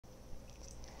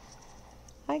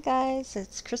Hi guys,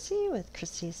 it's Chrissie with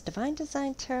Chrissie's Divine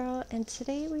Design Tarot, and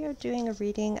today we are doing a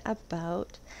reading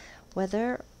about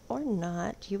whether or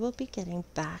not you will be getting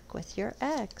back with your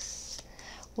ex.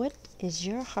 What is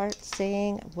your heart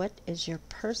saying? What is your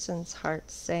person's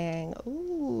heart saying?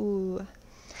 Ooh.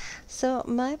 So,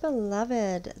 my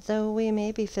beloved, though we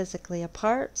may be physically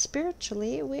apart,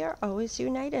 spiritually we are always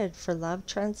united. For love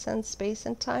transcends space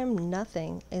and time,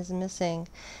 nothing is missing.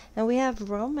 And we have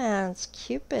romance,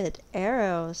 Cupid,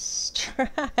 arrows,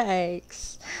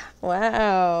 strikes.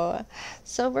 Wow.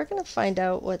 So we're going to find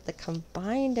out what the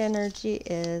combined energy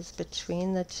is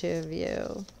between the two of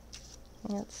you.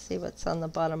 Let's see what's on the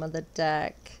bottom of the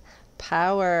deck.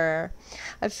 Power.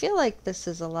 I feel like this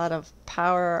is a lot of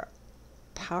powerful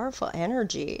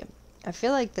energy. I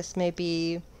feel like this may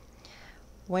be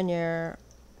when you're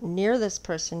near this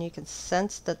person, you can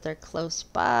sense that they're close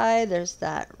by. There's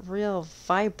that real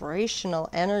vibrational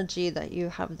energy that you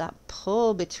have, that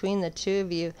pull between the two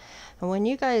of you. And when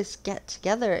you guys get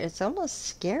together, it's almost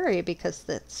scary because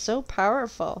it's so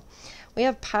powerful. We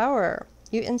have power.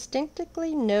 You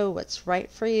instinctively know what's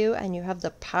right for you, and you have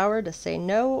the power to say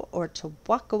no or to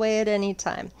walk away at any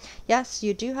time. Yes,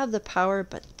 you do have the power,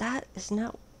 but that is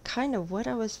not kind of what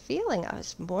I was feeling. I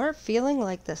was more feeling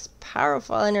like this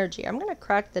powerful energy. I'm going to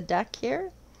crack the deck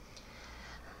here.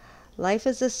 Life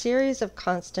is a series of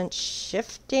constant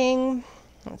shifting.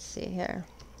 Let's see here.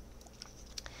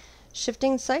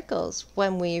 Shifting cycles.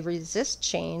 When we resist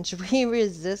change, we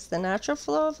resist the natural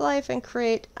flow of life and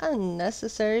create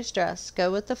unnecessary stress. Go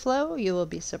with the flow. You will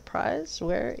be surprised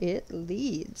where it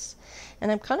leads. And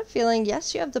I'm kind of feeling,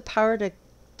 yes, you have the power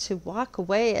to walk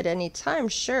away at any time,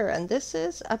 sure. And this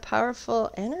is a powerful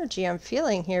energy I'm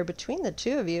feeling here between the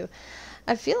two of you.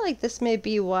 I feel like this may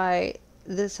be why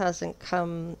this hasn't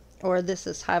come, or this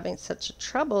is having such a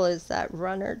trouble, is that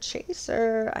runner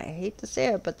chaser. I hate to say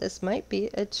it, but this might be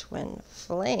a twin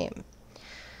flame.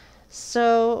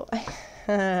 So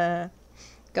go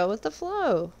with the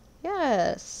flow.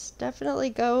 Yes, definitely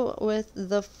go with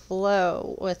the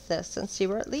flow with this and see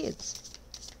where it leads.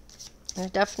 There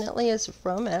definitely is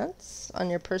romance on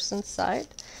your person's side.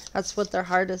 That's what their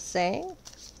heart is saying.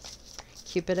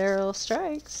 Cupid arrow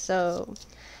strikes. So,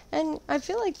 and I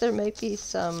feel like there might be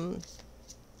some,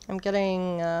 I'm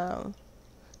getting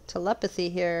telepathy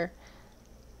here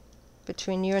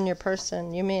between you and your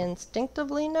person. You may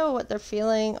instinctively know what they're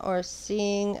feeling or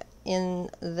seeing in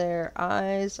their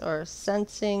eyes, or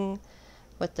sensing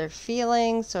what they're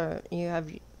feelings, or you have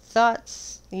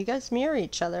thoughts. You guys mirror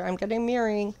each other. I'm getting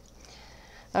mirroring.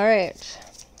 All right,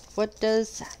 what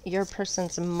does your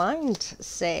person's mind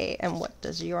say, and what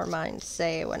does your mind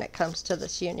say when it comes to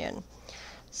this union?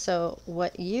 So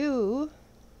what your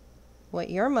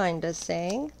mind is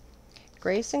saying,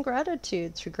 grace and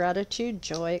gratitude. Through gratitude,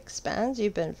 joy expands.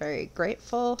 You've been very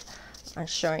grateful on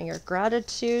showing your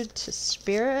gratitude to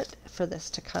spirit for this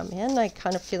to come in. I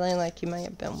kind of feeling like you might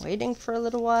have been waiting for a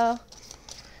little while,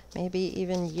 maybe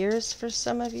even years for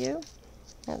some of you.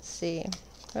 Let's see.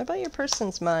 What about your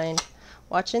person's mind?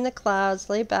 Watching the clouds,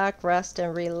 lay back, rest,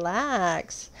 and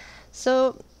relax.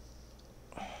 So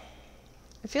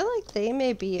I feel like they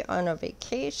may be on a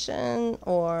vacation,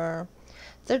 or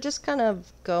they're just kind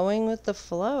of going with the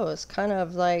flow. It's kind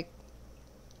of like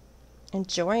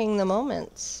enjoying the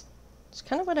moments. It's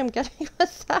kind of what I'm getting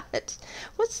with that.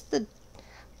 What's the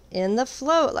in the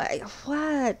flow? Like,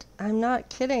 what? I'm not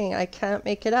kidding. I can't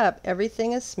make it up.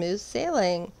 Everything is smooth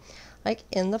sailing. Like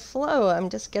in the flow. I'm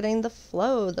just getting the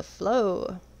flow, the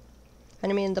flow.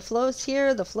 And I mean, the flow's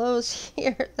here, the flow's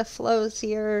here, the flow's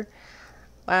here.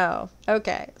 Wow.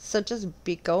 Okay. So just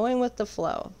be going with the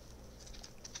flow.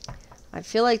 I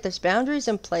feel like there's boundaries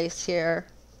in place here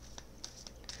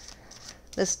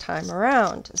this time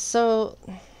around. So,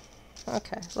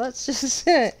 okay, let's just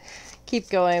keep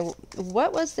going.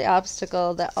 What was the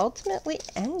obstacle that ultimately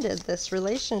ended this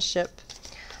relationship?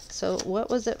 So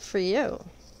what was it for you?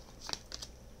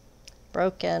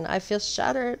 Broken. I feel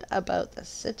shattered about the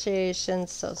situation.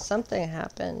 So something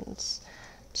happened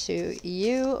to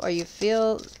you, or you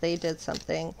feel they did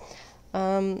something.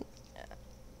 How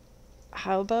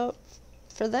about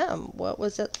for them? What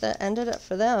was it that ended it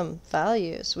for them?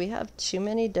 Values. We have too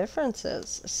many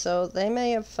differences. So they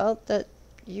may have felt that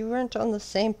you weren't on the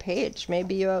same page.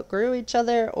 Maybe you outgrew each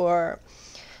other, or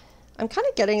I'm kind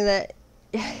of getting that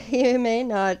you may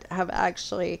not have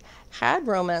actually had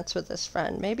romance with this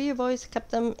friend. Maybe you've always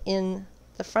kept them in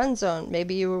the friend zone.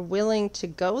 Maybe you were willing to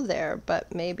go there,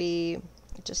 but maybe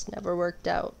it just never worked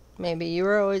out. Maybe you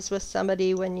were always with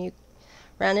somebody when you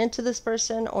ran into this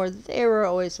person, or they were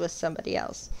always with somebody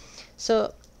else.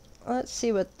 So let's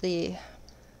see what the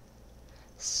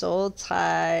Soul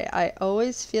tie. I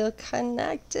always feel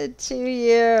connected to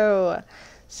you.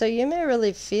 So you may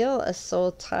really feel a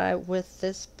soul tie with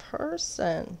this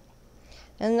person.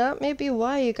 And that may be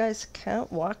why you guys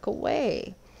can't walk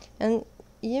away. And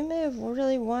you may have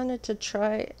really wanted to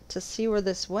try to see where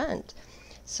this went.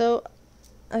 So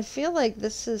I feel like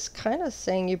this is kind of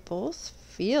saying you both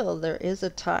feel there is a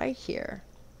tie here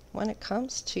when it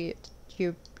comes to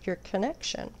your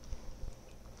connection.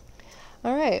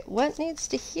 All right, what needs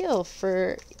to heal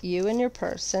for you and your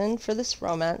person for this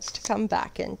romance to come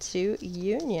back into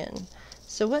union?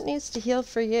 So what needs to heal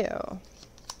for you?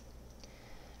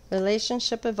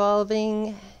 Relationship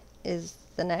evolving is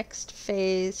the next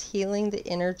phase, healing the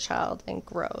inner child and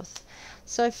growth.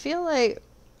 So I feel like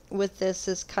with this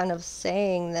is kind of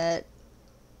saying that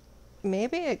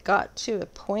maybe it got to a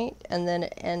point and then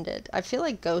it ended. I feel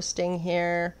like ghosting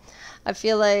here. I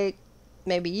feel like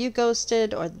maybe you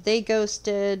ghosted or they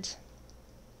ghosted.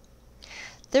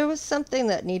 There was something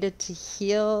that needed to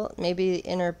heal, maybe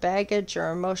inner baggage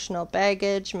or emotional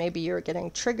baggage. Maybe you were getting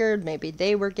triggered, maybe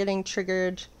they were getting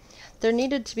triggered. There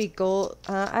needed to be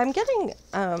I'm getting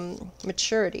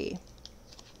maturity.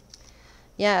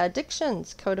 Yeah,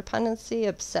 addictions, codependency,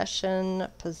 obsession,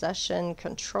 possession,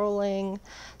 controlling.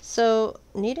 So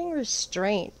needing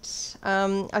restraint.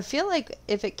 I feel like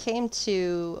if it came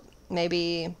to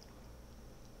maybe,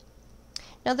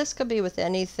 now this could be with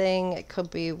anything. It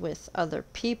could be with other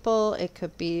people. It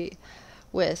could be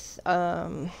with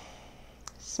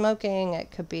smoking.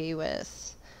 It could be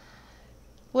with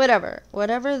whatever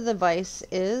the vice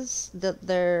is that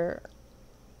they're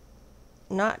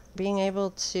not being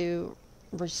able to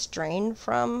restrain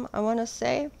from, I want to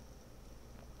say.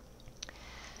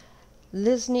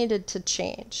 This needed to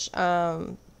change.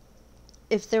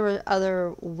 If there were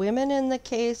other women in the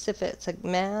case, if it's a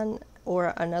man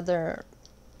or other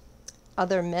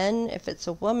men, if it's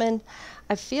a woman,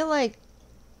 I feel like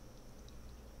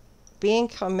being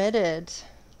committed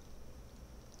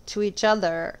to each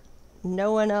other,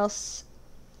 no one else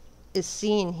is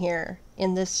seen here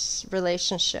in this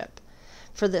relationship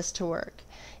for this to work.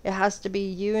 It has to be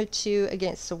you two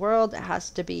against the world. It has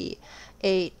to be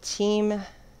a team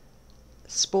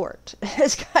sport.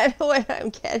 It's kind of what I'm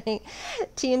getting.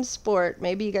 Team sport.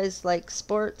 Maybe you guys like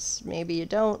sports. Maybe you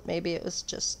don't. Maybe it was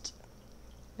just,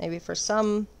 maybe for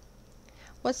some.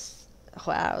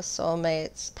 Wow,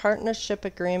 soulmates, partnership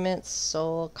agreements,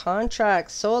 soul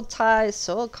contracts, soul ties,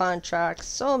 soul contracts,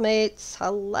 soulmates.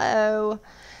 Hello.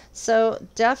 So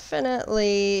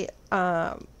definitely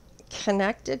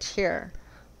connected here,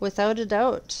 without a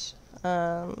doubt.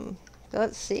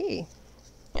 Let's see.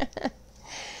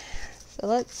 So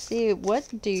let's see, what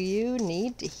do you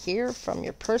need to hear from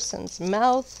your person's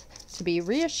mouth to be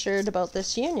reassured about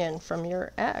this union from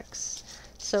your ex?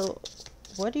 So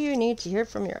what do you need to hear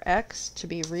from your ex to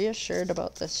be reassured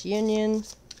about this union?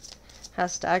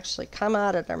 Has to actually come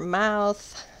out of their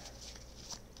mouth.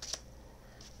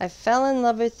 I fell in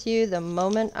love with you the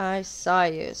moment I saw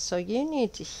you. So you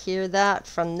need to hear that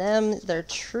from them, their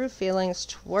true feelings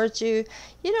towards you.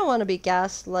 You don't want to be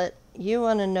gaslit. You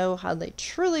want to know how they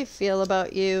truly feel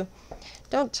about you.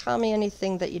 Don't tell me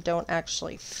anything that you don't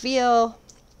actually feel.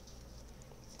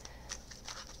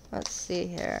 Let's see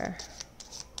here.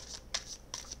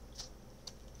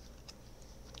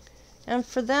 And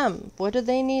for them, what do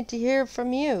they need to hear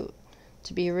from you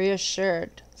to be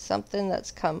reassured? Something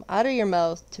that's come out of your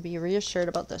mouth to be reassured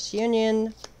about this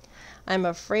union. I'm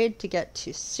afraid to get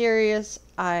too serious.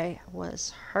 I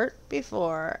was hurt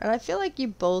before, and I feel like you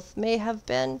both may have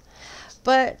been,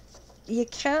 but you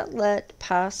can't let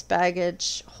past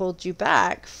baggage hold you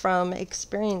back from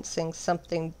experiencing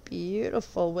something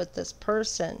beautiful with this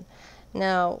person.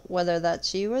 Now, whether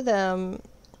that's you or them,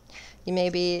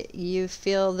 maybe you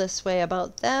feel this way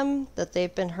about them, that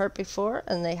they've been hurt before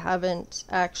and they haven't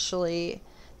actually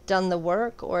done the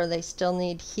work, or they still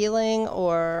need healing,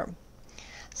 or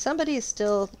somebody is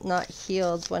still not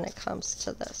healed when it comes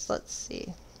to this. Let's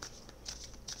see.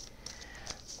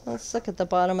 Let's look at the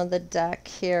bottom of the deck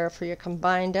here for your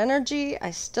combined energy.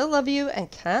 I still love you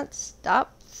and can't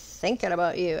stop thinking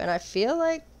about you. And I feel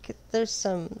like there's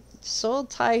some soul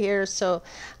tie here, so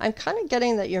I'm kind of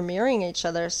getting that you're mirroring each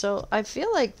other. So I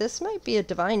feel like this might be a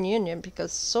divine union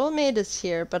because soulmate is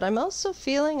here, but I'm also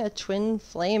feeling a twin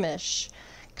flame-ish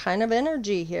kind of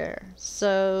energy here.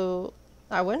 So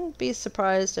I wouldn't be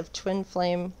surprised if twin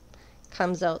flame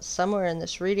comes out somewhere in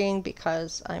this reading,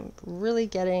 because I'm really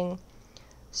getting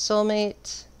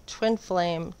soulmate, twin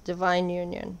flame, divine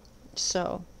union.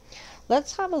 So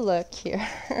let's have a look here.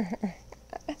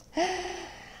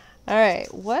 All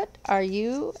right, what are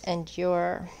you and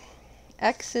your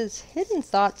ex's hidden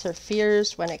thoughts or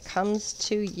fears when it comes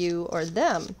to you or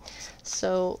them.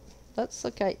 So let's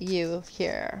look at you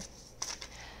here.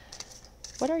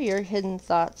 What are your hidden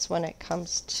thoughts when it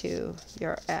comes to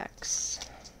your ex,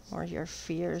 or your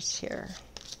fears here?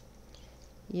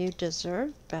 You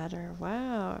deserve better.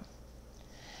 Wow.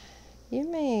 You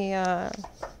may have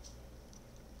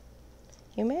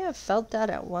felt that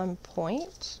at one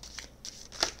point.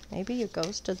 Maybe you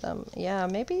ghosted them. Yeah,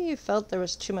 maybe you felt there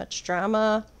was too much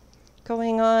drama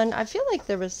going on. I feel like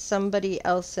there was somebody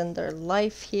else in their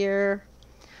life here.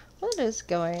 What is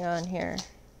going on here?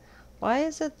 Why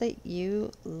is it that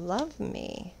you love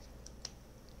me?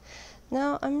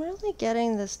 Now, I'm really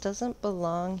getting this doesn't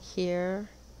belong here.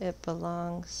 It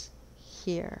belongs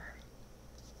here.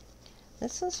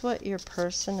 This is what your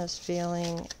person is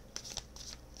feeling.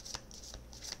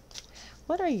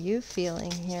 What are you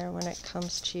feeling here when it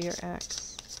comes to your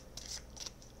ex?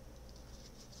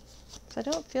 I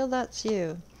don't feel that's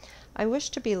you. I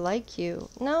wish to be like you.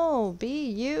 No, be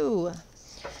you.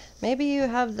 Maybe you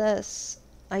have this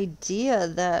idea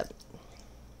that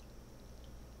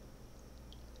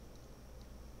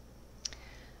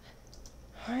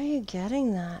how are you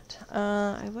getting that?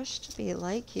 I wish to be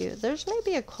like you. There's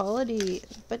maybe a quality,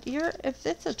 but if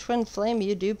it's a twin flame,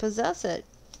 you do possess it.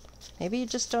 Maybe you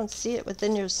just don't see it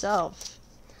within yourself.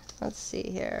 Let's see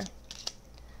here.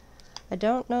 I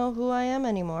don't know who I am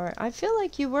anymore. I feel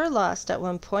like you were lost at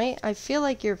one point. I feel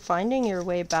like you're finding your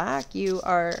way back. You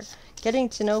are getting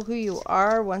to know who you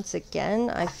are once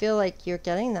again. I feel like you're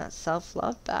getting that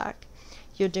self-love back.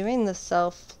 You're doing the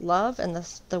self-love and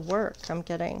the work I'm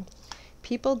getting.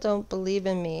 People don't believe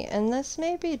in me. And this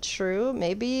may be true.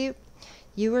 Maybe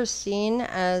you were seen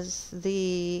as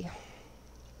the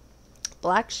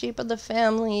black sheep of the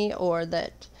family, or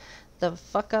that the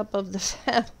fuck up of the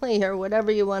family, or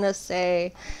whatever you want to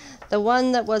say. The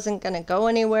one that wasn't going to go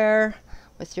anywhere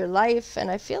with your life. And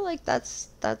I feel like that's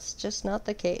just not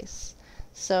the case.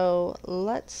 So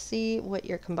let's see what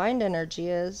your combined energy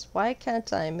is. Why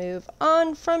can't I move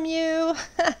on from you?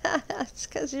 It's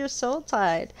because you're soul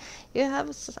tied. You have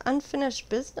unfinished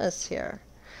business here.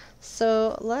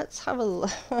 So let's have a look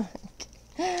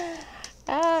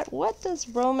at what does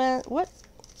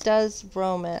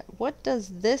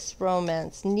this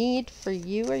romance need for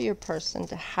you or your person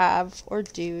to have or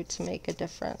do to make a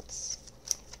difference?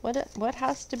 What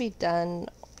has to be done,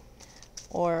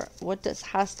 or what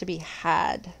has to be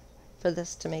had for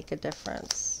this to make a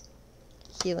difference?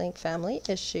 Healing family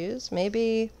issues.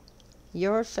 Maybe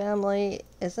your family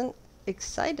isn't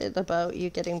excited about you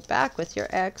getting back with your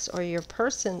ex, or your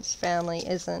person's family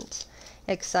isn't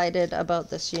excited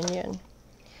about this union.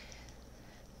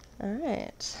 All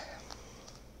right.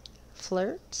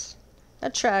 Flirt,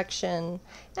 attraction,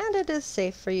 and it is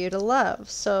safe for you to love.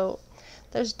 So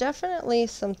there's definitely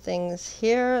some things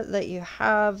here that you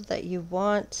have that you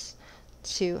want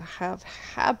to have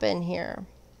happen here.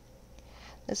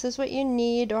 This is what you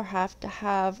need or have to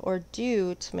have or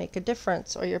do to make a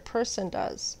difference, or your person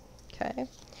does. Okay?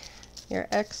 Your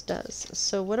ex does.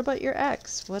 So what about your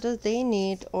ex? What do they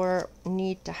need or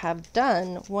need to have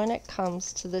done when it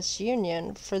comes to this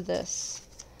union for this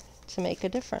to make a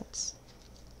difference?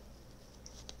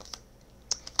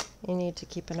 You need to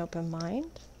keep an open mind.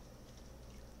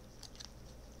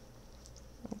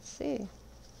 Let's see.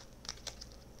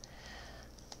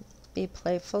 Be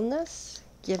playfulness.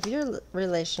 Give your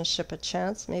relationship a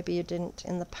chance. Maybe you didn't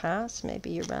in the past.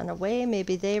 Maybe you ran away.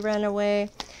 Maybe they ran away.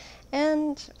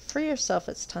 And for yourself,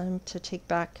 it's time to take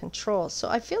back control. So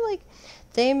I feel like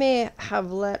they may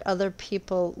have let other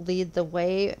people lead the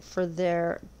way for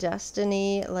their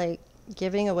destiny, like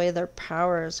giving away their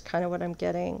power is kind of what I'm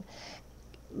getting.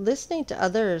 Listening to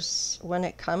others when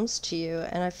it comes to you.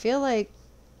 And I feel like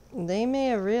they may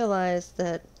have realized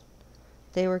that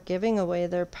they were giving away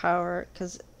their power,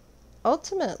 because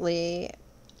ultimately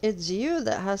it's you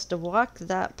that has to walk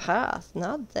that path,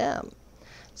 not them.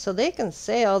 So they can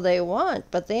say all they want,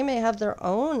 but they may have their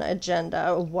own agenda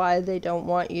of why they don't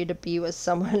want you to be with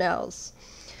someone else.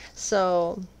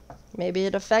 So maybe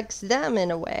it affects them in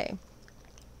a way.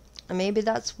 And maybe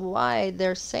that's why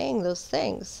they're saying those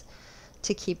things,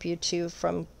 to keep you two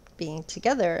from being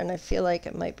together. And I feel like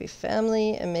it might be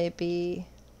family, it may be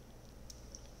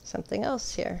something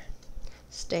else here.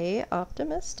 Stay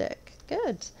optimistic.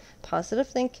 Good. Positive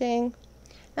thinking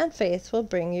and faith will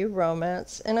bring you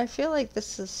romance. And I feel like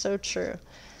this is so true.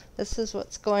 This is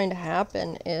what's going to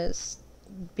happen, is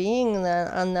being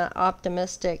on that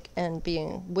optimistic and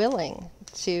being willing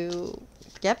to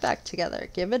get back together.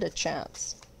 Give it a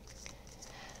chance.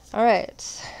 All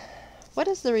right. What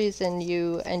is the reason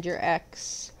you and your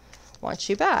ex wants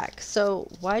you back. So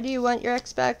why do you want your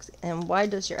ex back, and why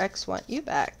does your ex want you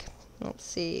back? Let's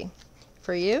see.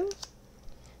 For you,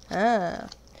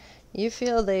 you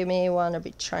feel they may want to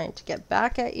be trying to get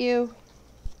back at you.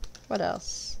 What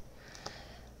else?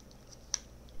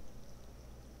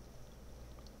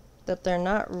 That they're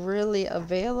not really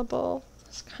available.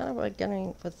 It's kind of what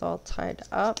getting with all tied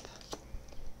up.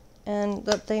 And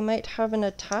that they might have an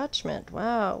attachment.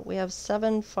 Wow, we have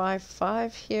 7, 5,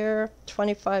 5 here.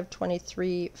 25,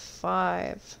 23,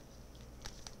 5.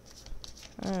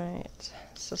 Alright,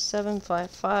 so 7,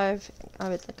 5, 5. I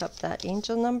would look up that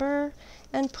angel number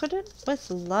and put it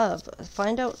with love.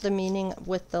 Find out the meaning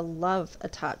with the love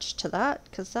attached to that,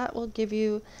 because that will give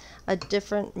you a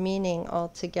different meaning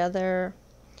altogether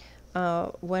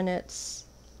when it's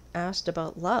asked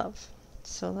about love.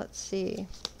 So let's see.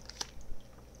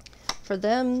 For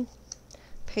them,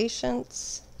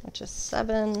 patience, which is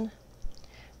 7.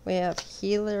 We have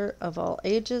healer of all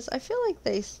ages. I feel like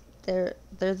they're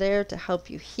there to help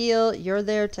you heal. You're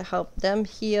there to help them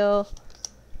heal.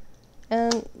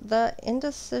 And that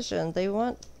indecision, they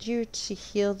want you to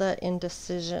heal that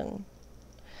indecision.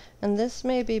 And this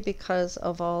may be because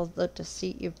of all the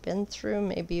deceit you've been through.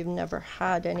 Maybe you've never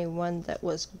had anyone that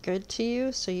was good to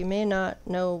you, so you may not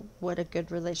know what a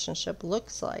good relationship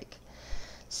looks like.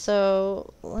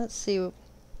 So let's see,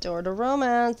 door to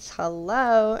romance.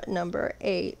 Hello, number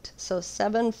 8. So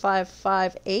 7, 5,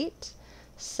 5, 8,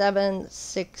 7,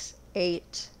 6,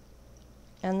 8,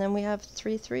 and then we have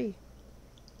 3, 3.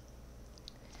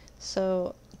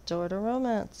 So door to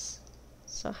romance.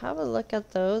 So have a look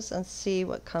at those and see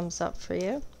what comes up for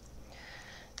you.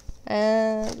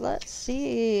 And let's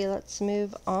see, let's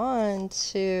move on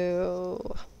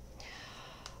to,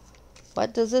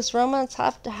 what does this romance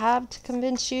have to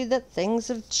convince you that things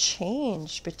have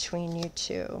changed between you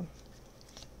two?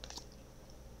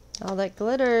 All that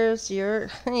glitters,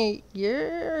 you're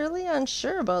really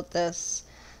unsure about this.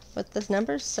 With this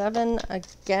number 7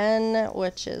 again,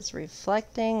 which is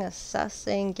reflecting,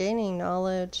 assessing, gaining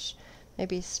knowledge,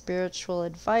 maybe spiritual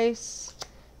advice.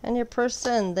 And your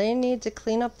person, they need to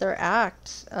clean up their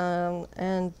act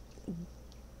and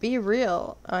be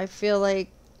real. I feel like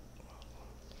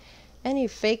any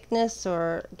fakeness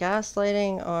or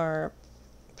gaslighting or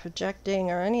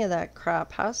projecting or any of that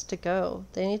crap has to go.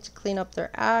 They need to clean up their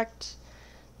act.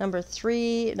 Number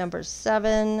 3, number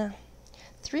 7.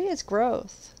 3 is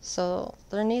growth. So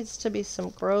there needs to be some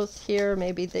growth here.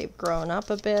 Maybe they've grown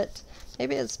up a bit.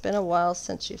 Maybe it's been a while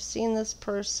since you've seen this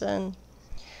person.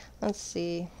 Let's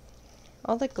see.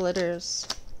 All the glitters.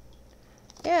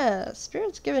 Yeah,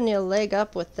 Spirit's giving you a leg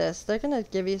up with this. They're going to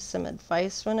give you some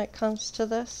advice when it comes to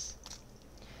this.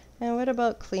 And what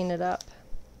about clean it up?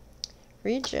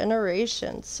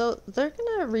 Regeneration. So they're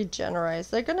going to regenerate.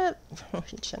 They're going to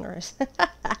regenerate.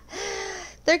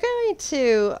 They're going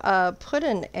to put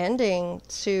an ending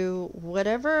to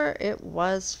whatever it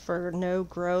was for no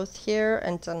growth here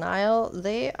and denial.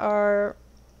 They are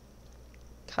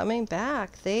coming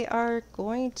back. They are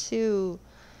going to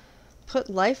put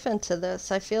life into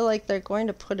this. I feel like they're going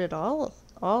to put it all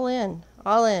in.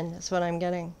 All in is what I'm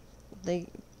getting.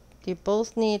 You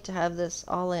both need to have this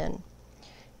all in.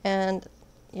 And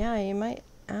yeah, you might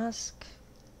ask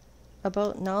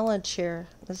about knowledge here.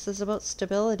 This is about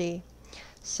stability.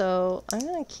 So I'm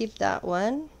going to keep that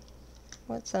one.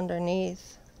 What's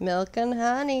underneath? Milk and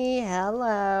honey.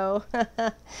 Hello.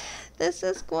 This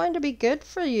is going to be good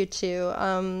for you two.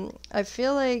 I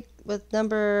feel like with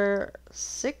number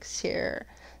 6 here,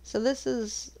 so this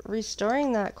is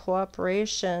restoring that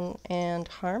cooperation and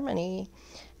harmony.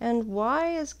 And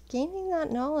why is gaining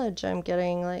that knowledge I'm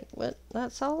getting, like, what?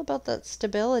 That's all about that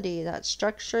stability, that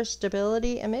structure,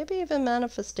 stability, and maybe even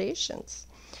manifestations.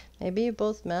 Maybe you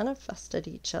both manifested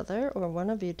each other, or one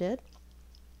of you did.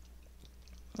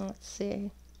 Let's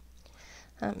see.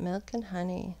 Milk and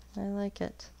honey. I like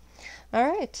it. All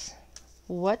right.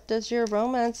 What does your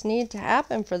romance need to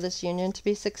happen for this union to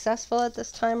be successful at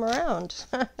this time around?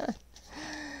 All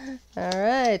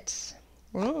right.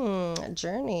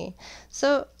 Journey.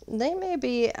 So they may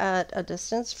be at a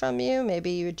distance from you.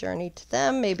 Maybe you journey to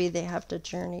them. Maybe they have to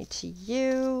journey to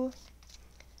you.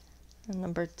 And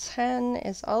number 10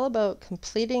 is all about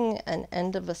completing an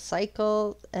end of a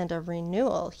cycle and a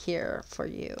renewal here for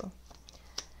you.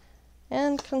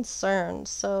 And concern.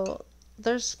 So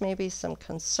there's maybe some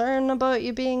concern about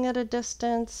you being at a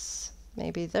distance.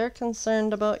 Maybe they're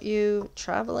concerned about you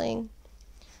traveling.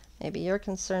 Maybe you're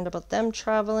concerned about them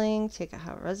traveling. Take it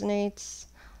how it resonates.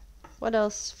 What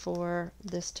else for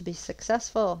this to be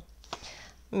successful?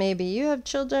 Maybe you have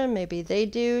children, maybe they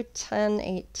do. 10,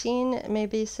 18 may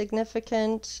be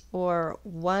significant, or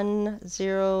 1,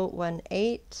 0, 1,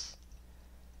 8.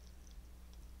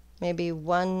 Maybe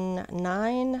 1,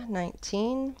 9,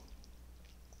 19.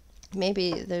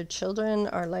 Maybe their children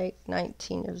are like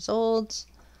 19 years old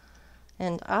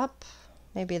and up.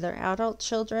 Maybe they're adult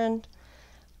children.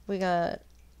 It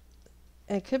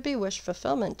could be wish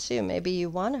fulfillment too. Maybe you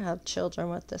want to have children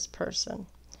with this person.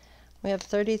 We have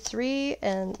 33,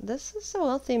 and this is a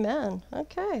wealthy man.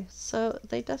 Okay, so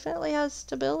they definitely have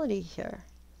stability here.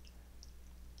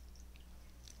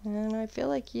 And I feel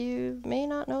like you may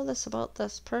not know this about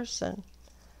this person.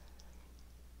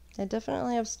 They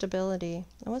definitely have stability.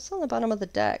 And what's on the bottom of the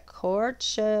deck?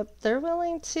 Courtship. They're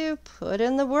willing to put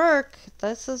in the work.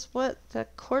 This is what the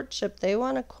courtship. They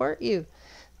want to court you.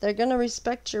 They're going to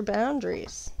respect your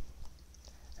boundaries.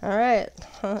 All right.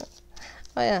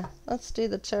 Oh yeah, let's do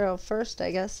the tarot first,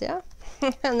 I guess, yeah?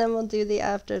 And then we'll do the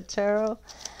after tarot.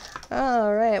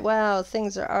 All right, wow,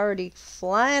 things are already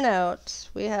flying out.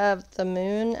 We have the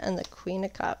Moon and the Queen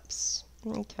of Cups.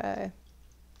 Okay.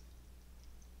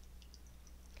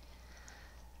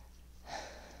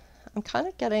 I'm kind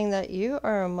of getting that you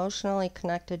are emotionally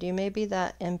connected. You may be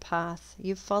that empath.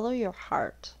 You follow your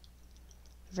heart.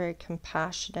 Very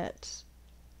compassionate.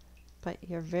 But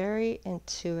you're very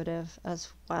intuitive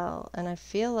as well. And I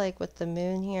feel like with the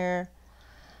Moon here,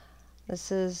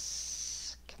 this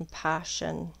is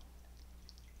compassion.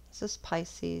 This is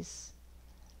Pisces.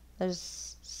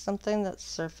 There's something that's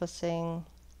surfacing.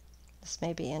 This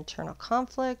may be internal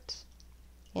conflict,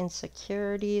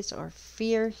 insecurities, or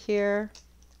fear here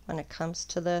when it comes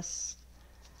to this.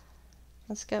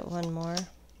 Let's get one more.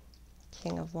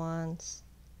 King of Wands.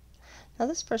 Now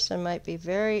this person might be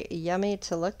very yummy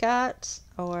to look at,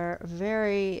 or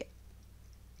very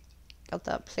got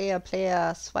that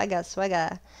playa,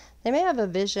 swagga. They may have a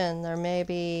vision. There may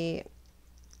be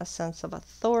a sense of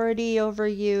authority over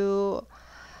you.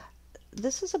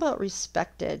 This is about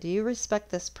respected. You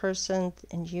respect this person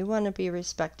and you want to be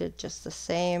respected just the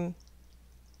same.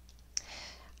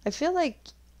 I feel like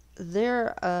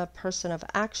they're a person of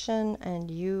action and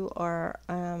you are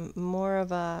more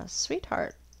of a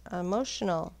sweetheart.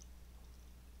 Emotional.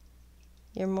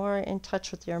 You're more in touch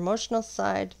with your emotional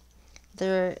side.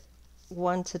 They're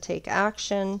one to take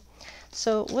action.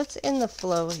 So what's in the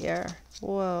flow here?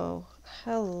 Whoa.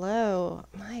 Hello.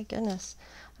 My goodness.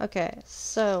 Okay,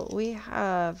 so we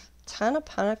have 10 of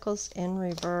Pentacles in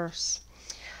reverse.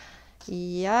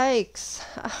 Yikes.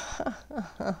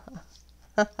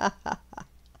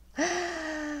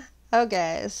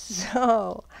 Okay,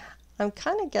 so I'm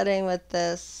kind of getting with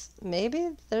this,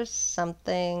 maybe there's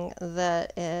something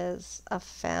that is a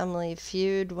family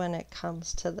feud when it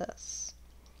comes to this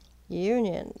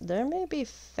union. There may be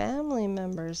family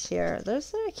members here.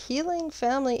 There's like healing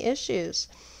family issues.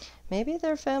 Maybe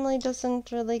their family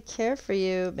doesn't really care for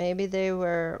you. Maybe they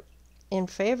were in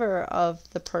favor of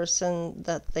the person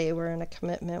that they were in a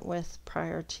commitment with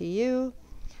prior to you.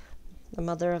 The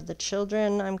mother of the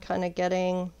children, I'm kind of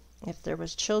getting, if there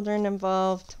was children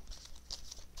involved.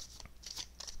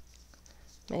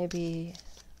 Maybe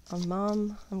a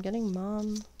mom. I'm getting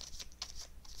mom.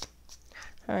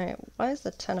 All right, why is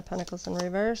the 10 of Pentacles in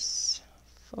reverse?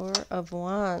 4 of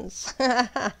Wands.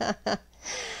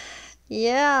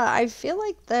 Yeah, I feel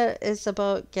like that is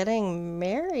about getting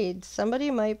married. Somebody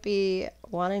might be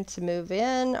wanting to move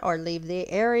in or leave the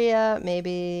area.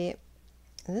 Maybe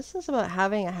this is about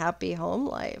having a happy home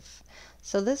life.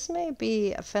 So this may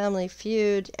be a family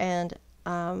feud and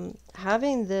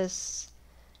having this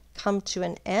come to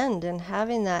an end and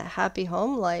having that happy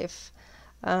home life.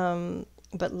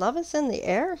 But love is in the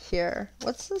air here.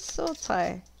 What's the soul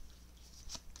tie?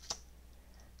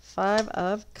 5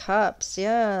 of Cups.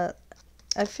 Yeah.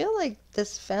 I feel like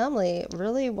this family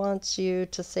really wants you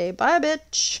to say bye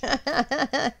bitch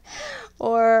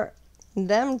or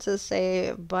them to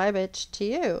say bye bitch to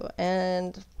you.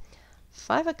 And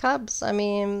 5 of Cups, I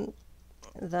mean,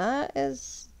 that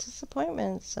is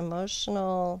disappointments,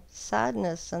 emotional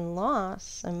sadness and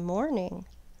loss and mourning.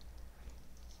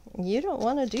 You don't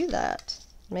want to do that.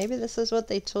 Maybe this is what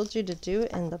they told you to do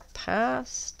in the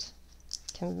past,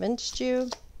 convinced you.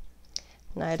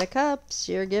 Knight of Cups,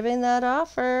 you're giving that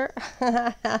offer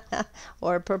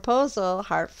or proposal,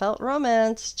 heartfelt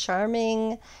romance,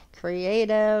 charming,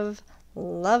 creative,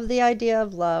 love the idea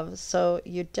of love. So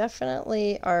you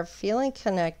definitely are feeling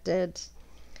connected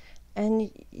and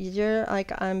you're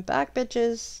like, I'm back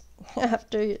bitches.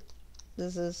 After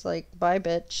this is like bye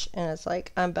bitch and it's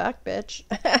like I'm back bitch.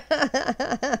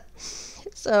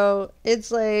 So it's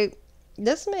like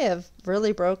this may have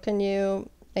really broken you.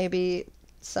 Maybe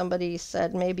somebody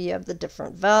said maybe you have the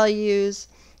different values,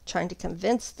 trying to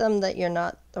convince them that you're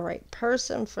not the right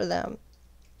person for them.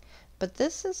 But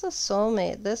this is a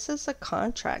soulmate. This is a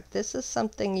contract. This is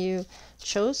something you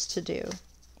chose to do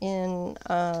in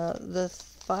the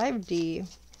 5D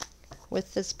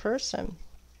with this person.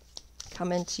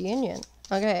 Come into union.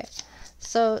 Okay,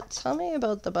 so tell me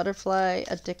about the butterfly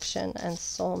addiction and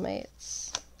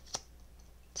soulmates.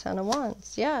 10 of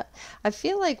Wands. Yeah, I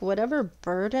feel like whatever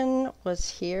burden was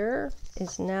here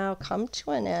is now come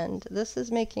to an end. This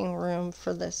is making room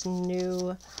for this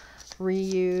new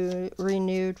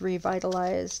renewed,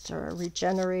 revitalized, or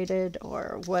regenerated,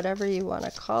 or whatever you want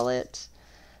to call it,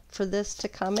 for this to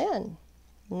come in.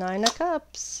 9 of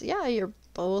Cups. Yeah, you're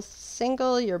both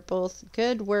single, you're both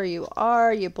good where you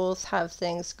are, you both have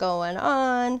things going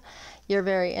on, you're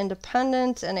very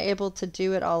independent and able to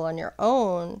do it all on your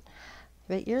own,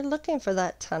 but you're looking for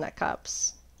that 10 of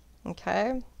Cups.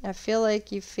 Okay, I feel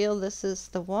like you feel this is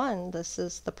the one, this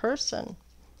is the person.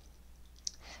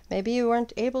 Maybe you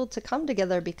weren't able to come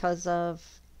together because of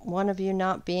one of you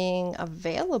not being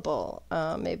available.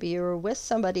 Maybe you were with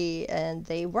somebody and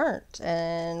they weren't,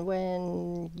 and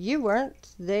when you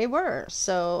weren't, they were.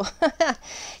 So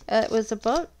it was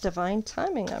about divine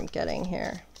timing I'm getting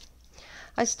here.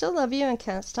 I still love you and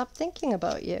can't stop thinking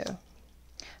about you.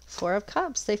 4 of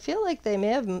Cups. They feel like they may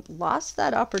have lost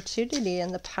that opportunity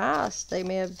in the past. They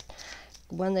may have,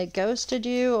 when they ghosted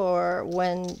you, or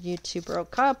when you two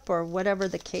broke up, or whatever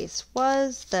the case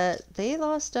was, that they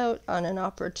lost out on an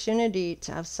opportunity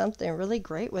to have something really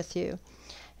great with you.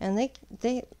 And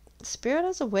Spirit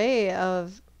has a way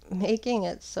of making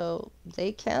it so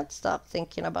they can't stop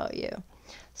thinking about you.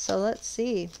 So let's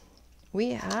see.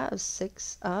 We have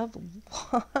 6 of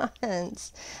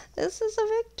Wands. This is a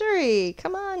victory.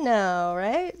 Come on now,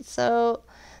 right? So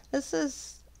this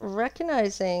is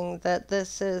recognizing that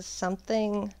this is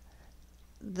something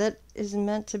that is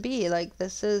meant to be. Like,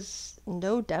 this is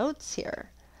no doubts here.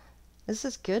 This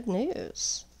is good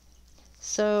news.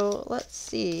 So let's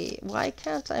see. Why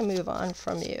can't I move on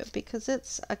from you? Because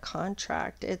it's a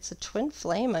contract. It's a twin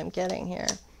flame I'm getting here.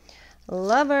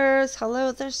 Lovers,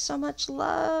 hello. There's so much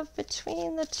love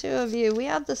between the two of you. We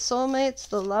have the soulmates,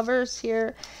 the lovers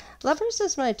here. Lovers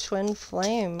is my twin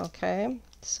flame, okay?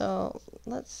 So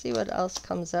let's see what else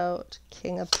comes out.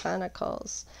 King of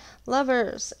Pentacles.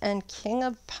 Lovers and King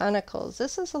of Pentacles.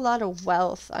 This is a lot of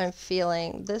wealth I'm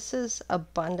feeling. This is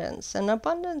abundance. And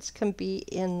abundance can be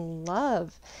in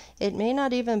love. It may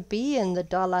not even be in the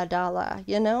dollar,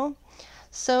 you know?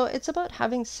 So it's about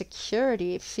having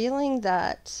security, feeling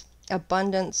that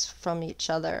abundance from each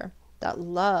other, that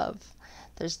love.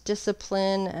 There's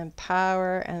discipline and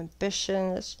power,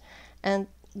 ambitions, and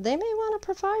they may want to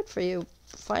provide for you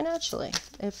financially.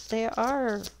 If they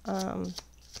are,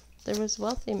 there was a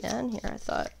wealthy man here, I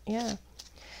thought, yeah.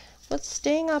 But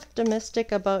staying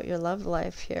optimistic about your love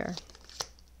life here.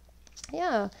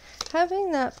 Yeah,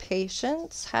 having that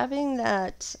patience, having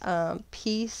that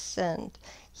peace and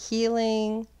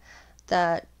healing,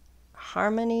 that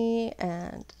harmony,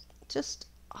 and just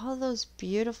all those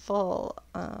beautiful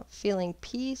feeling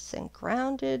peace and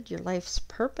grounded, your life's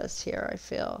purpose here, I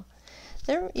feel.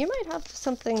 You might have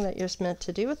something that you're meant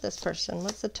to do with this person.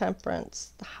 What's the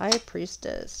Temperance? The High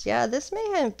Priestess. Yeah, this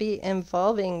may be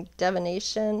involving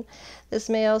divination. This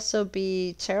may also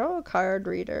be tarot card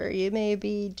reader. You may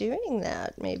be doing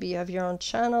that. Maybe you have your own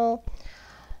channel.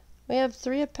 We have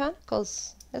 3 of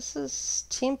Pentacles. This is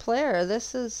team player.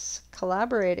 This is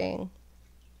collaborating.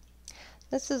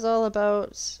 This is all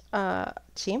about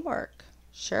teamwork,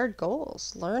 shared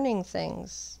goals, learning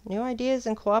things, new ideas,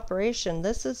 and cooperation.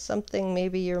 This is something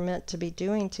maybe you're meant to be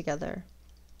doing together.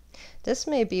 This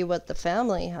may be what the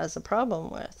family has a problem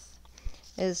with,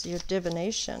 is your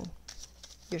divination,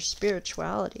 your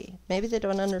spirituality. Maybe they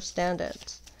don't understand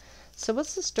it. So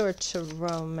what's this door to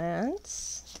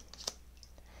romance?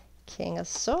 King of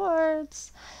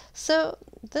Swords. So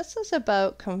this is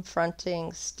about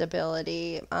confronting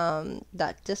stability,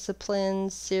 that discipline,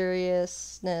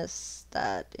 seriousness,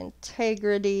 that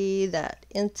integrity, that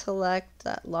intellect,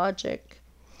 that logic.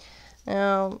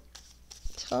 Now,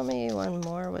 tell me one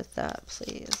more with that,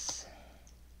 please.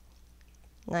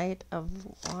 Knight of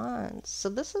Wands. So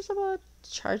this is about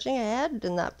charging ahead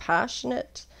in that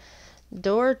passionate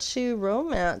door to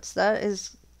romance. That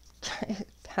is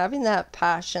having that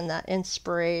passion, that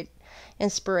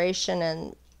inspiration,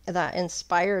 and that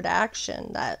inspired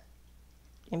action, that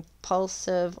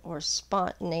impulsive or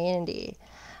spontaneity.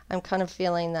 I'm kind of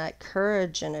feeling that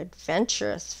courage and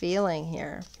adventurous feeling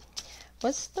here.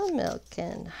 What's the Milk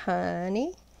and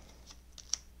Honey?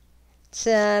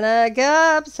 Ten of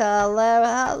Cups, hello,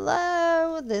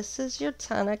 hello. This is your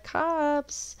Ten of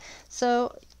Cups.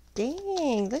 So,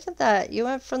 dang, look at that. You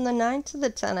went from the 9 to the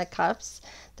Ten of Cups.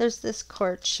 There's this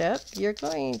courtship. You're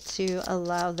going to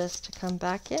allow this to come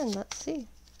back in. Let's see.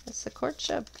 It's the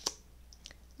courtship.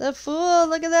 The Fool,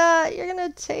 look at that. You're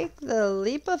going to take the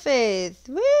leap of faith.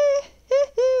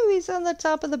 Woo-hoo-hoo. He's on the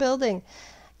top of the building.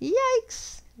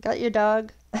 Yikes. Got your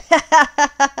dog.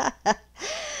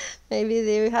 Maybe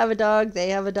you have a dog,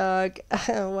 they have a dog.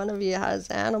 One of you has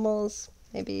animals.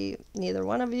 Maybe neither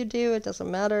one of you do. It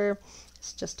doesn't matter.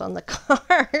 It's just on the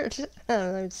card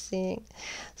I'm seeing.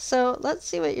 So let's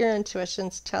see what your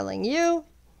intuition's telling you.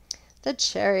 The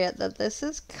Chariot, that this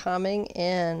is coming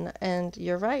in. And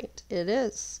you're right, it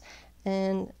is.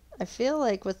 And I feel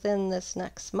like within this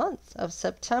next month of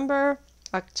September,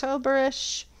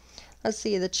 October-ish, let's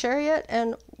see, the Chariot,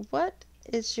 and what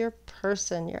is your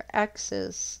person, your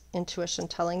ex's intuition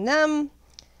telling them?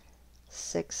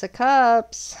 Six of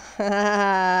Cups.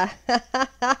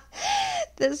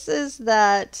 This is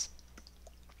that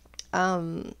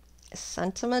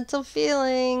sentimental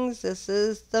feelings. This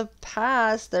is the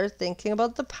past. They're thinking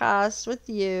about the past with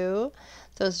you.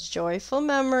 Those joyful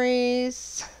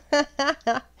memories.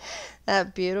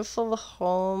 That beautiful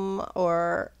home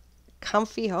or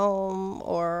comfy home,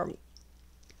 or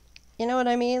you know what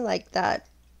I mean? Like that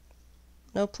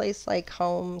no place like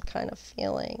home kind of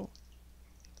feeling.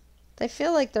 They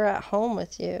feel like they're at home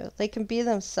with you. They can be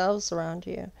themselves around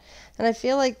you. And I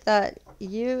feel like that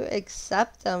you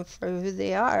accept them for who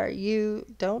they are. You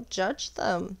don't judge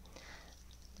them.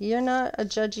 You're not a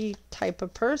judgy type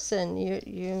of person.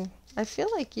 I feel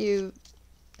like you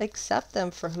accept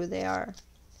them for who they are.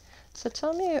 So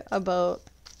tell me about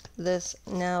this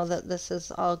now that this is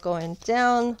all going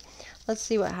down. Let's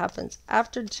see what happens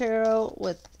after tarot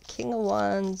with King of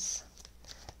Wands.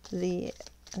 I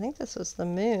think this was the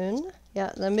Moon.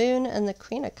 Yeah, the Moon and the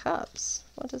Queen of Cups.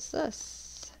 What is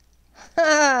this?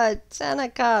 Ten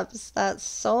of Cups. That's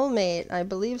soulmate. I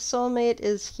believe soulmate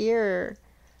is here.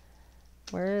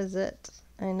 Where is it?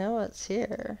 I know it's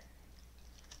here.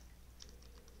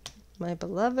 My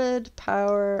beloved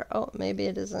power. Oh, maybe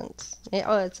it isn't.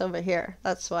 Oh, it's over here.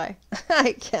 That's why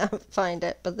I can't find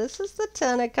it. But this is the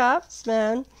Ten of Cups,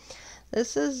 man.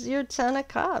 This is your Ten of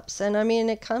Cups. And I mean,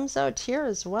 it comes out here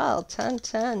as well. 10,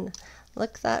 10.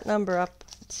 Look that number up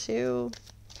too.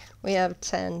 We have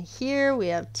 10 here. We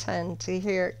have 10 to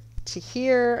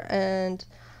here, and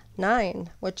 9,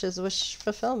 which is wish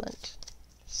fulfillment.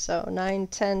 So 9,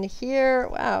 10 here.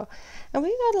 Wow. And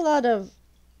we got a lot of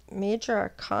major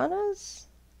arcanas.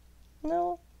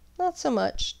 No, not so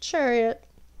much. Chariot.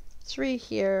 3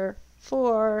 here.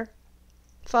 4,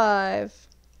 5.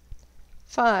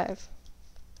 5.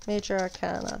 Major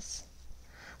arcanas.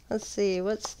 Let's see,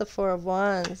 what's the Four of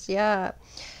Wands? Yeah.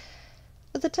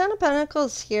 With the Ten of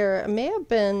Pentacles here, it may have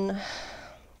been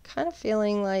kind of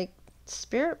feeling like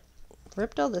Spirit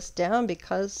ripped all this down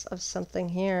because of something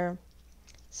here.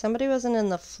 Somebody wasn't in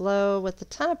the flow. With the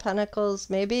Ten of Pentacles,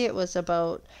 maybe it was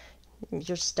about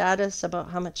your status,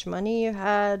 about how much money you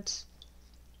had.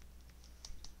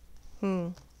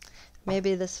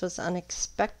 Maybe this was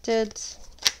unexpected.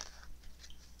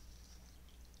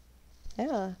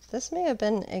 Yeah, this may have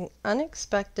been an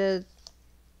unexpected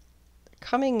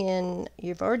coming in.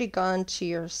 You've already gone to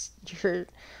your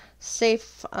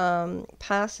safe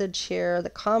passage here, the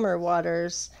calmer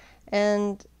waters,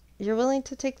 and you're willing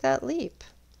to take that leap.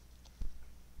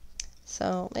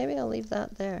 So maybe I'll leave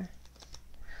that there.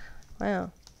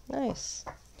 Wow, nice.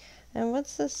 And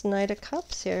what's this Knight of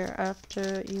Cups here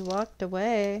after you walked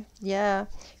away? Yeah,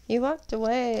 you walked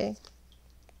away.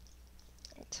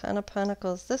 Ten of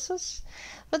Pentacles. This is,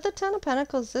 with the Ten of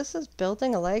Pentacles, this is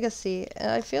building a legacy.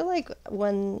 And I feel like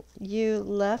when you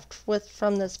left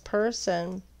from this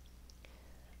person,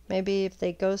 maybe if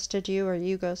they ghosted you or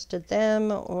you ghosted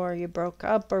them or you broke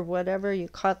up or whatever, you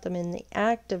caught them in the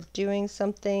act of doing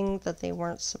something that they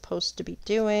weren't supposed to be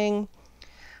doing,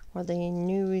 or they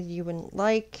knew you wouldn't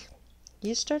like.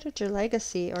 You started your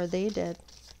legacy, or they did.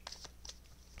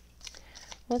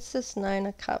 What's this Nine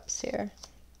of Cups here?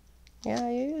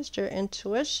 Yeah, you used your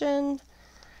intuition.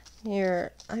 I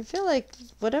feel like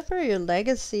whatever your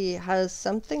legacy has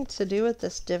something to do with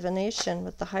this divination,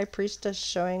 with the High Priestess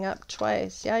showing up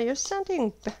twice. Yeah, you're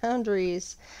setting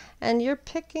boundaries and you're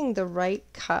picking the right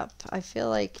cup. I feel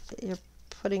like you're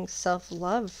putting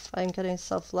self-love. I'm getting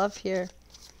self-love here.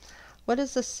 What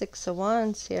is the Six of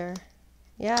Wands here?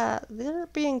 Yeah, they're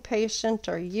being patient,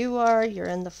 or you are. You're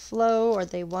in the flow, or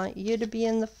they want you to be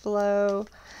in the flow.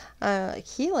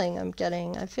 Healing, I'm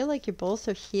getting. I feel like you both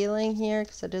are healing here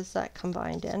because it is that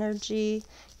combined energy.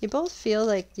 You both feel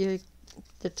like you're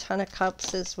the Ten of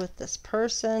Cups is with this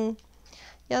person.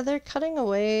 Yeah, they're cutting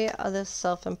away this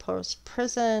self-imposed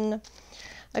prison.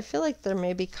 I feel like they're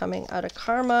maybe coming out of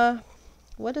karma.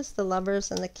 What is the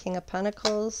Lovers and the King of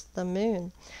Pentacles? The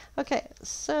Moon. Okay,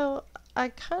 so I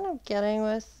kind of getting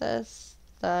with this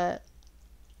that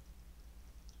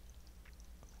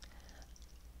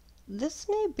this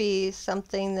may be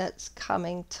something that's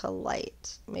coming to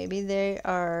light. Maybe they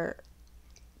are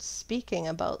speaking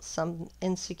about some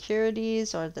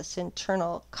insecurities or this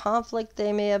internal conflict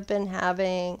they may have been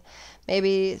having,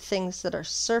 maybe things that are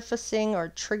surfacing or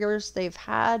triggers they've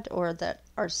had or that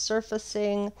are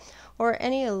surfacing, or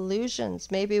any illusions.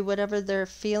 Maybe whatever they're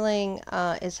feeling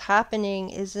is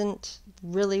happening isn't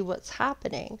really what's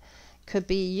happening. Could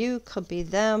be you, could be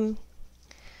them.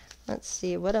 Let's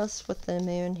see, what else with the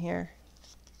Moon here?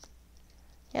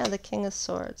 Yeah, the King of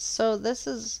Swords. So this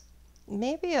is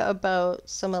maybe about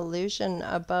some illusion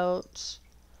about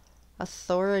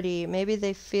authority. Maybe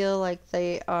they feel like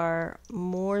they are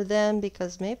more than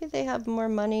because maybe they have more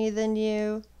money than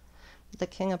you. The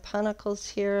King of Pentacles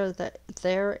here, that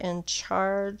they're in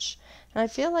charge. And I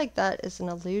feel like that is an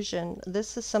illusion.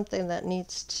 This is something that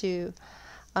needs to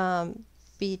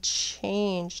be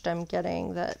changed. I'm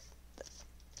getting that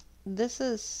this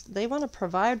is, they want to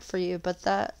provide for you, but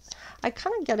that I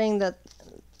kind of getting that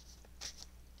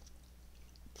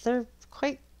they're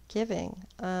quite giving,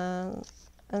 and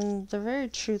they're very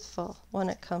truthful when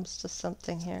it comes to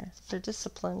something here. They're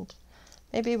disciplined.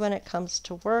 Maybe when it comes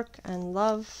to work and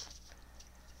love,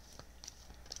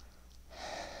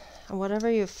 and whatever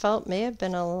you felt may have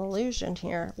been an illusion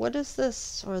here. What is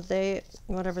this? Or they,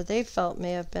 whatever they felt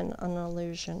may have been an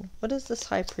illusion. What is this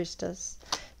High Priestess?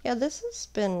 Yeah, this has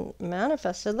been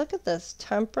manifested. Look at this.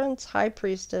 Temperance, High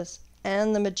Priestess,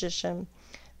 and the Magician.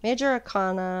 Major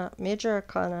Arcana, Major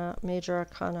Arcana, Major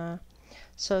Arcana.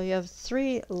 So you have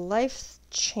 3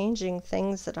 life-changing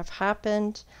things that have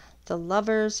happened. The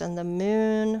Lovers and the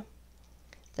Moon.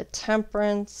 The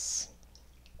Temperance.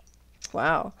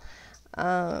 Wow.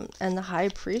 And the High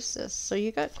Priestess. So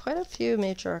you got quite a few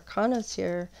Major Arcanas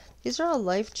here. These are all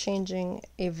life-changing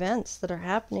events that are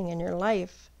happening in your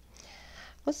life.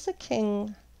 What's the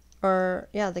King, or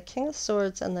yeah, the King of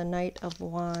Swords and the Knight of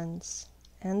Wands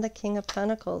and the King of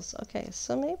Pentacles. Okay,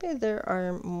 so maybe there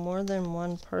are more than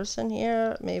one person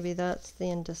here. Maybe that's the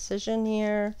indecision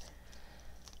here.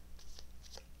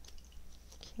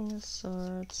 King of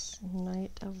Swords,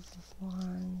 Knight of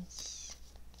Wands,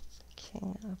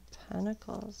 King of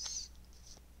Pentacles.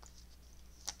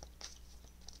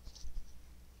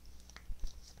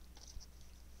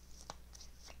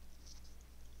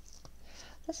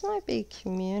 This might be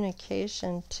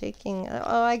communication taking,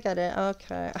 oh, I got it.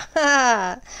 Okay.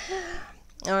 All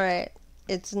right.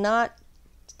 It's not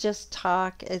just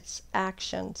talk, it's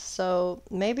action. So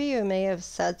maybe you may have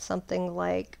said something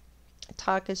like,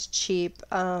 talk is cheap.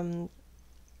 You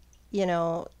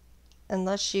know,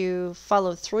 unless you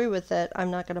follow through with it,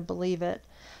 I'm not going to believe it.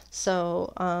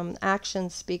 So action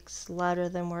speaks louder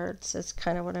than words is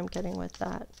kind of what I'm getting with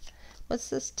that. What's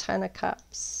this 10 of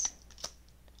Cups?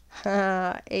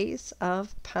 Ace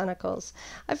of Pentacles.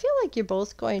 I feel like you're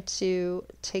both going to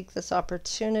take this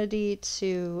opportunity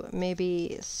to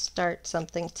maybe start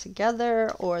something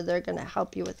together, or they're going to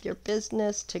help you with your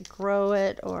business to grow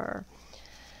it, or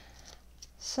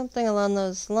something along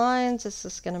those lines. This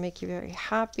is going to make you very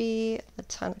happy. The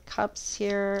 10 of Cups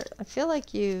here. I feel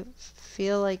like you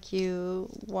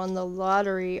won the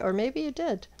lottery, or maybe you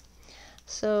did.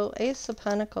 So Ace of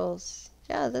Pentacles.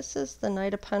 Yeah, this is the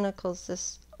Knight of Pentacles.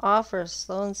 This offer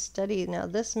slow and steady. Now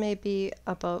this may be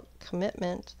about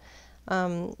commitment.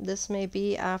 This may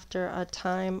be after a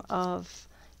time of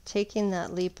taking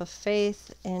that leap of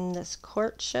faith in this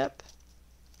courtship.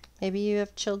 Maybe you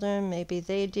have children, maybe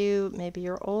they do, maybe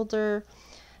you're older,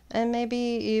 and maybe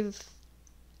you've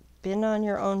been on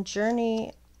your own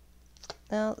journey.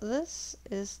 Now this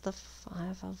is the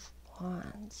 5 of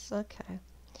Wands. Okay.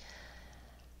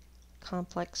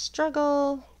 Complex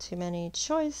struggle, too many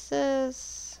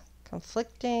choices,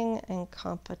 conflicting, and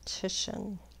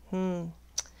competition.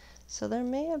 So there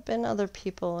may have been other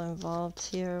people involved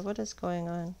here. What is going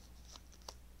on?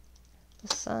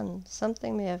 The Sun.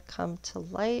 Something may have come to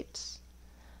light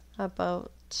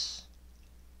about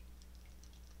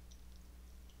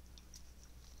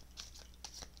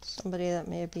somebody that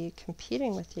may be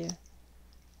competing with you.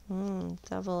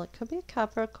 Devil. It could be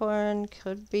Capricorn,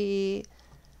 could be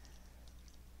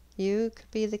you, could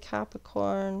be the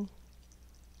Capricorn.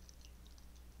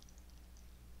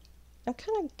 I'm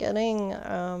kind of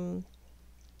getting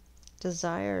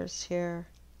desires here.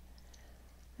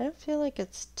 I don't feel like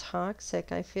it's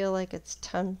toxic. I feel like it's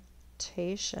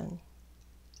temptation.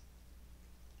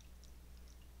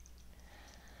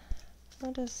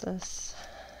 What is this?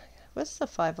 What's the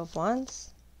Five of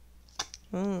Wands?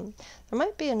 There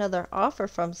might be another offer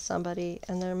from somebody,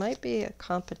 and there might be a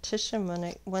competition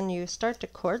when you start to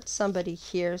court somebody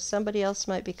here. Somebody else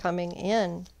might be coming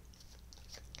in.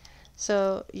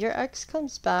 So your ex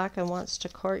comes back and wants to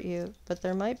court you, but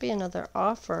there might be another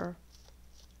offer.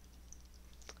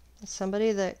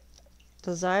 Somebody that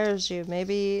desires you.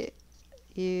 Maybe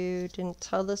you didn't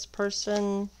tell this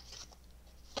person.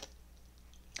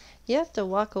 You have to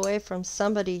walk away from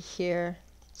somebody here.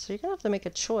 So you're going to have to make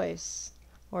a choice.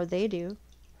 Or they do.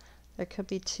 There could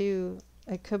be two.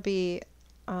 It could be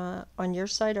on your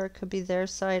side, or it could be their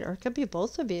side, or it could be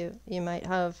both of you. You might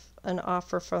have an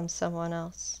offer from someone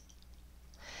else.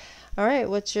 All right,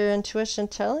 what's your intuition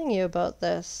telling you about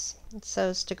this? It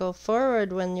says to go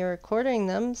forward when you're courting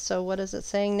them. So what is it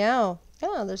saying now?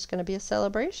 Oh, there's going to be a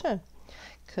celebration.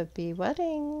 Could be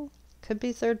wedding. Could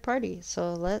be third party.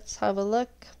 So let's have a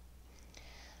look.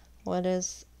 What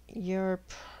is your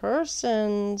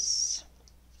person's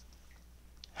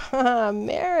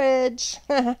marriage?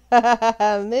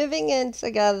 Moving in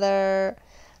together,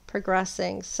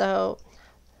 progressing. So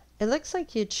it looks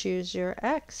like you choose your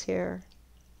ex here,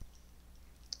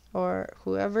 or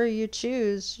whoever you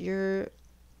choose, you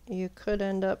could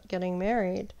end up getting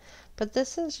married. But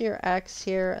this is your ex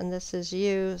here, and this is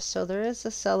you. So there is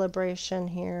a celebration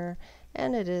here,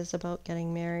 and it is about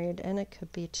getting married, and it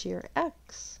could be to your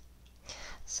ex.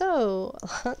 So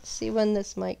let's see when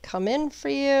this might come in for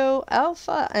you.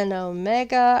 Alpha and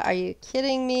Omega, are you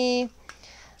kidding me?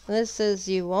 This is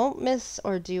you won't miss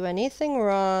or do anything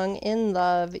wrong in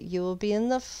love. You will be in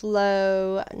the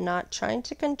flow, not trying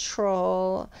to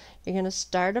control. You're going to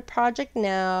start a project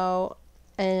now,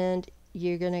 and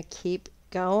you're going to keep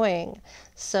going.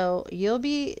 So you'll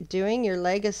be doing your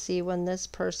legacy when this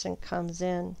person comes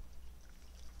in.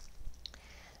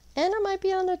 And it might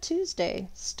be on a Tuesday.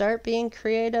 Start being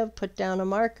creative, put down a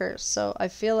marker. So I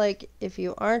feel like if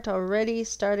you aren't already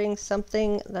starting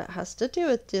something that has to do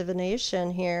with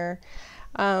divination here,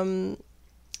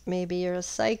 maybe you're a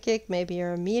psychic, maybe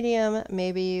you're a medium,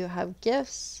 maybe you have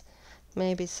gifts,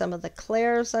 maybe some of the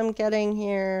clairs I'm getting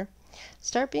here.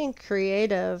 Start being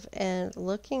creative and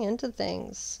looking into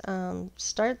things.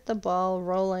 Start the ball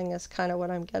rolling is kind of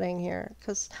what I'm getting here,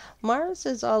 because Mars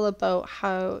is all about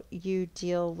how you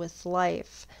deal with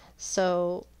life.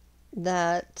 So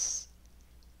that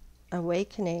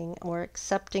awakening or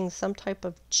accepting some type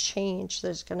of change,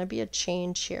 there's going to be a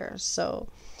change here. So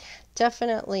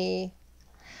definitely.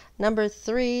 Number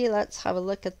 3, let's have a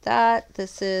look at that.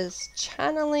 This is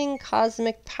channeling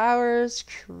cosmic powers,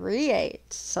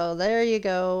 create. So there you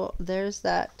go. There's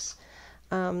that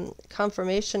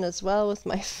confirmation as well with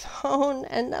my phone.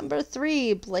 And number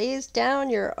 3, blaze down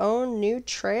your own new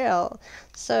trail.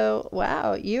 So,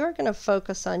 wow, you are going to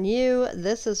focus on you.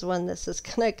 This is when this is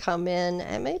going to come in.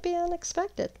 It may be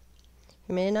unexpected.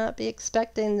 You may not be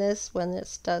expecting this when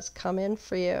this does come in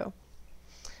for you.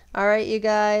 All right, you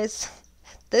guys.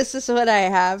 This is what I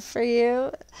have for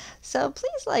you. So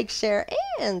please like, share,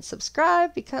 and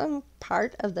subscribe. Become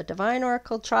part of the Divine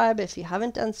Oracle tribe if you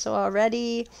haven't done so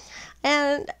already.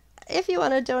 And if you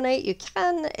want to donate, you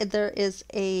can. There is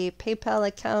a PayPal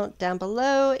account down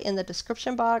below in the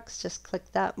description box. Just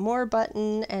click that More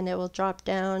button and it will drop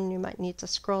down. You might need to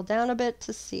scroll down a bit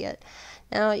to see it.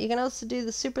 Now, you can also do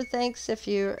the super thanks if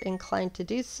you're inclined to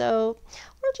do so.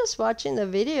 Or just watching the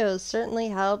videos certainly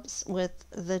helps with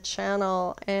the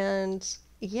channel. And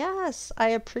yes, I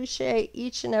appreciate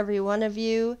each and every one of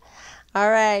you. All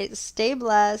right, stay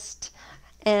blessed.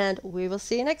 And we will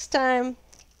see you next time.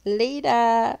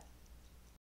 Later.